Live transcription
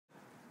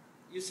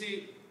you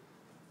see,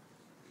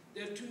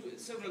 there are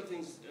several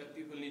things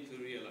people need to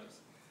realize.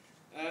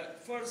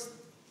 First,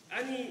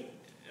 any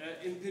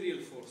imperial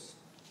force,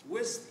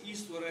 west,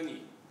 east, or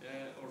any,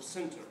 or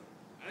center,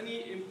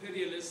 any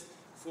imperialist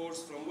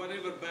force from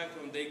whatever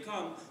background they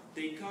come,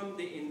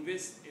 they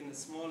invest in a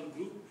small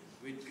group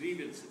with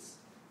grievances.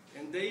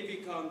 And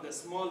the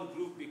small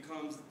group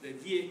becomes the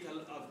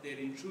vehicle of their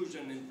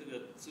intrusion into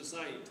the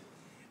society.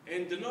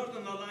 And the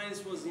Northern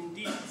Alliance was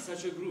indeed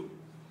such a group.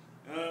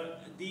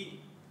 The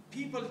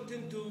people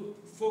tend to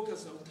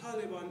focus on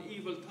Taliban,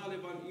 evil,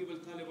 Taliban, evil,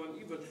 Taliban,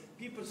 evil.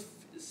 People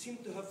seem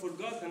to have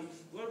forgotten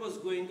what was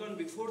going on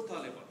before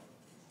Taliban.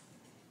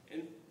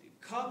 And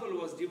Kabul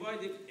was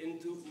divided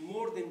into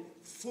more than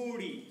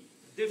 40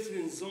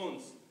 different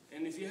zones.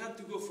 And if you had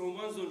to go from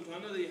one zone to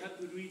another, you had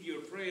to read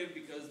your prayer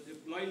because the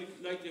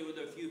likelihood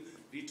of you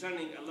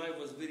returning alive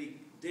was very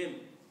dim.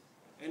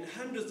 And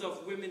hundreds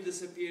of women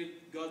disappeared,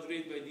 got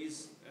raped by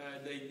these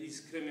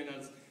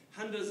criminals.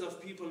 Hundreds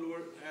of people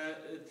were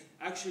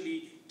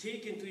actually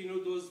taken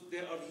to,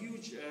 there are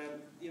huge,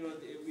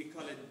 we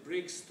call it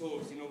brick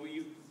stoves, where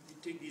you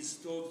take these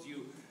stoves,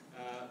 you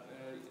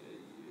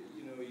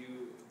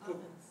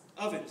cook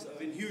ovens,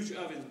 huge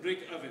ovens,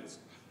 brick ovens.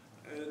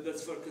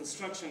 That's for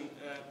construction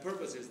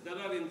purposes, that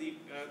are in the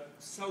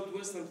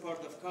southwestern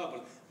part of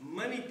Kabul.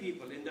 Many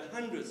people, in the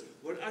hundreds,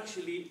 were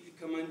actually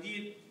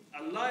commandeered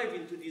alive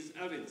into these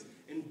ovens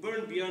and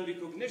burned beyond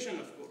recognition,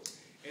 of course.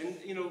 And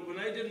when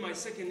I did my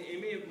second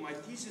MA, my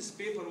thesis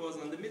paper was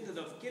on the method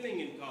of killing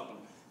in Kabul.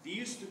 They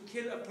used to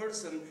kill a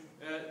person,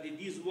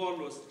 these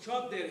warlords,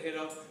 chop their head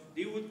off.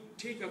 They would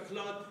take a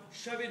cloth,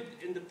 shove it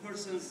in the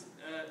person's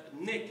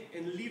neck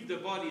and leave the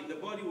body. The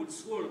body would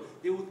swirl.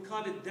 They would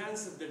call it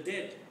Dance of the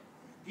Dead.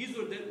 These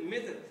were the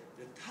method.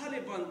 The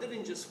Taliban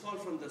didn't just fall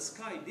from the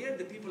sky. They are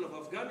the people of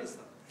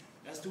Afghanistan.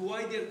 As to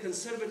why they're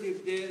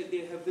conservative,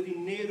 they have very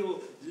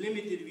narrow,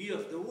 limited view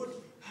of the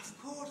world. Of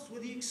course,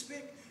 what do you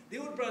expect? They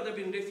were brought up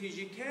in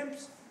refugee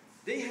camps.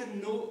 They had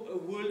no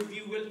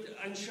worldview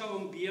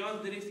unshown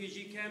beyond the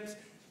refugee camps.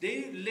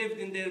 They lived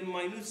in their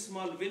minute,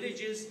 small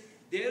villages.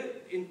 Their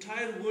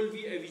entire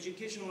worldview of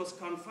education was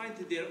confined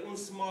to their own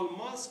small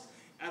mosque.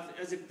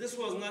 As if this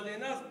was not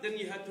enough, then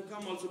you had to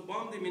come also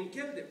bomb them and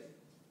kill them.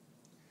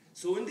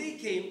 So when they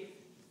came,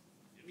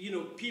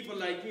 people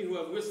like me who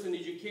are Western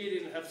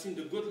educated and have seen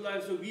the good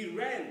life, so we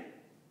ran.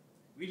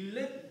 We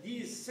let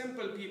these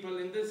simple people,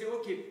 and they say,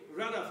 okay,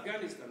 run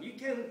Afghanistan. You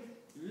can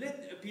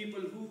let people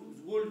whose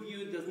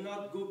worldview does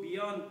not go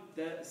beyond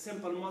the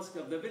simple mosque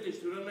of the village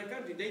to run a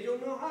country. They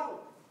don't know how.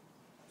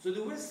 So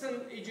the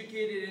Western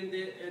educated and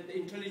the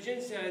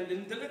intelligentsia and the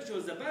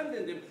intellectuals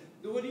abandoned them.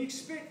 What do you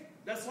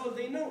expect? That's all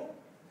they know.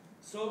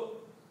 So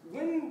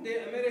when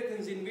the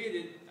Americans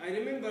invaded, I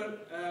remember,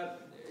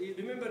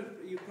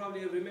 you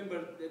probably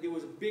remember that there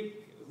was a big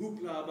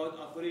hoopla about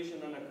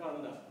Operation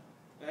Anaconda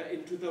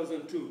in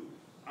 2002.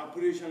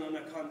 Operation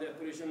Anaconda,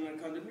 Operation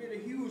Anaconda. Made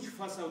a huge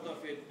fuss out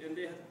of it, and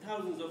they had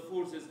thousands of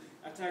forces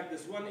attack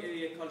this one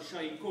area called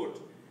Shahi Kot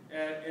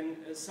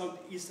in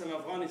southeastern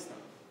Afghanistan.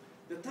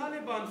 The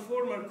Taliban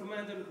former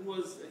commander,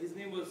 his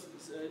name was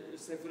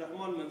Saifur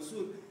Rahman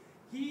Mansour,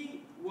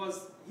 he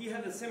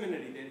had a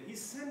seminary there. He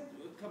sent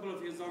a couple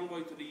of his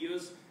envoys to the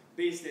US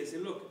base there. He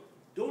said, look,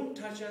 don't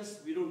touch us,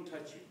 we don't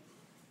touch you.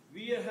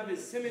 We have a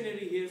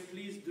seminary here,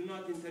 please do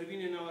not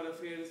intervene in our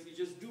affairs. You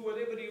just do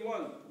whatever you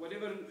want.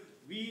 Whatever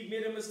we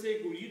made a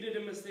mistake or you did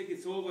a mistake,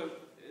 it's over,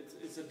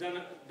 it's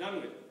done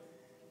with.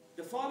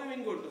 The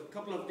following, or the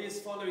couple of days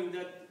following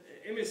that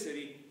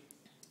emissary,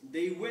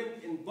 they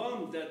went and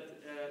bombed that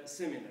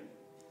seminary.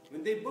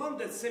 When they bombed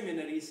that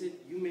seminary, he said,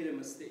 you made a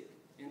mistake.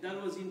 And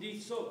that was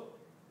indeed so.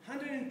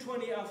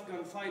 120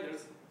 Afghan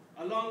fighters,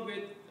 along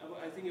with,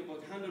 I think,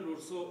 about 100 or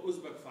so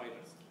Uzbek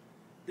fighters.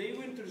 They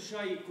went to the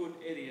Shahi Kot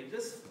area.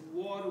 This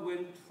war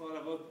went for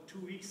about 2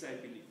 weeks, I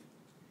believe.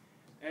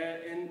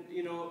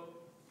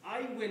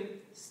 I went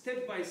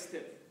step by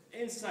step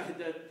inside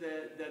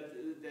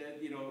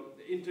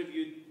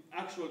interviewed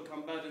actual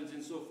combatants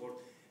and so forth.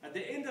 At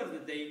the end of the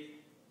day,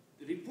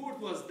 the report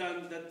was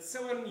done that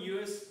 7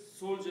 US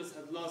soldiers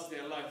had lost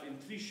their life and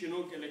 3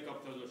 Chinook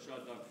helicopters were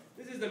shot down.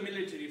 This is the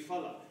military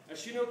falla. A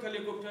Chinook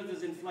helicopter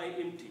doesn't fly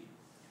empty.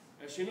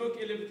 A Chinook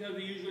helicopter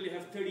usually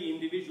have 30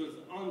 individuals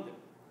on them.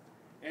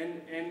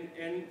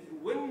 And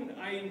when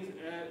I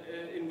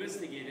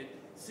investigated,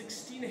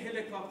 16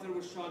 helicopters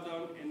were shot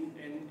down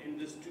in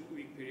this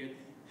 2-week period.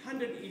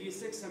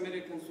 186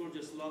 American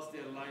soldiers lost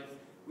their life.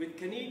 With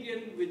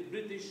Canadian, with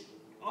British,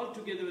 all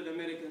together with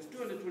Americans,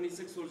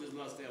 226 soldiers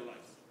lost their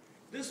lives.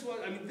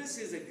 This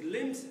is a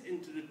glimpse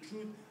into the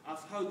truth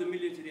of how the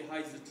military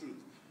hides the truth.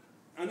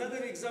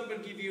 Another example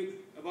I'll give you,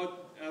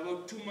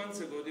 about 2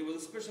 months ago, there was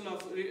a special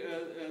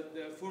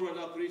forward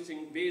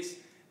operating base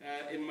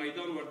in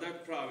Maidan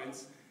Wardak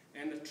province,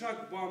 and a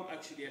truck bomb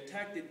actually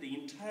attacked it. The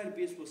entire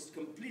base was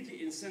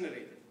completely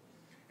incinerated.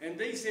 And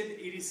they said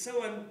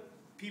 87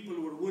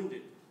 people were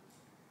wounded.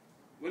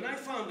 When I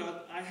found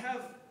out, I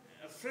have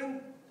a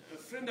friend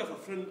of a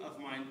friend of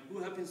mine who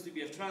happens to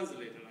be a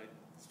translator. I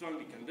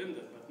strongly condemn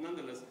that, but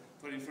nonetheless,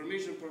 For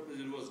information purposes,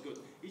 it was good.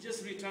 He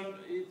just returned,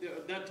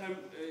 at that time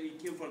he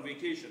came for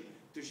vacation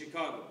to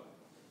Chicago.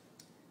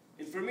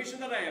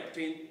 Information that I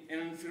obtained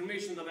and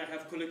information that I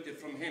have collected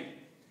from him.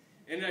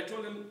 And I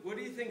told him, what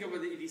do you think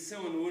about the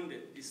 87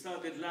 wounded? He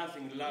started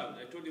laughing loud.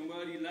 I told him,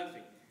 why are you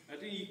laughing? I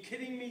said, are you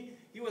kidding me?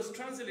 He was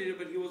translator,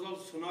 but he was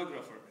also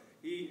sonographer.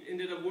 He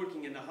ended up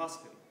working in the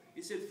hospital.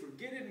 He said,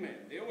 forget it, man.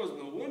 There was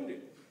no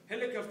wounded.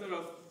 Helicopters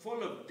are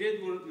full of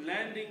dead were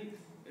landing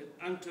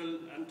until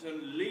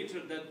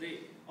later that day.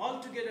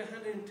 Altogether,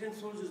 110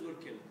 soldiers were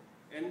killed,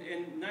 and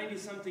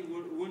 90-something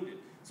were wounded.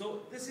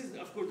 So this is,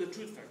 of course, the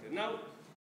truth factor. Now,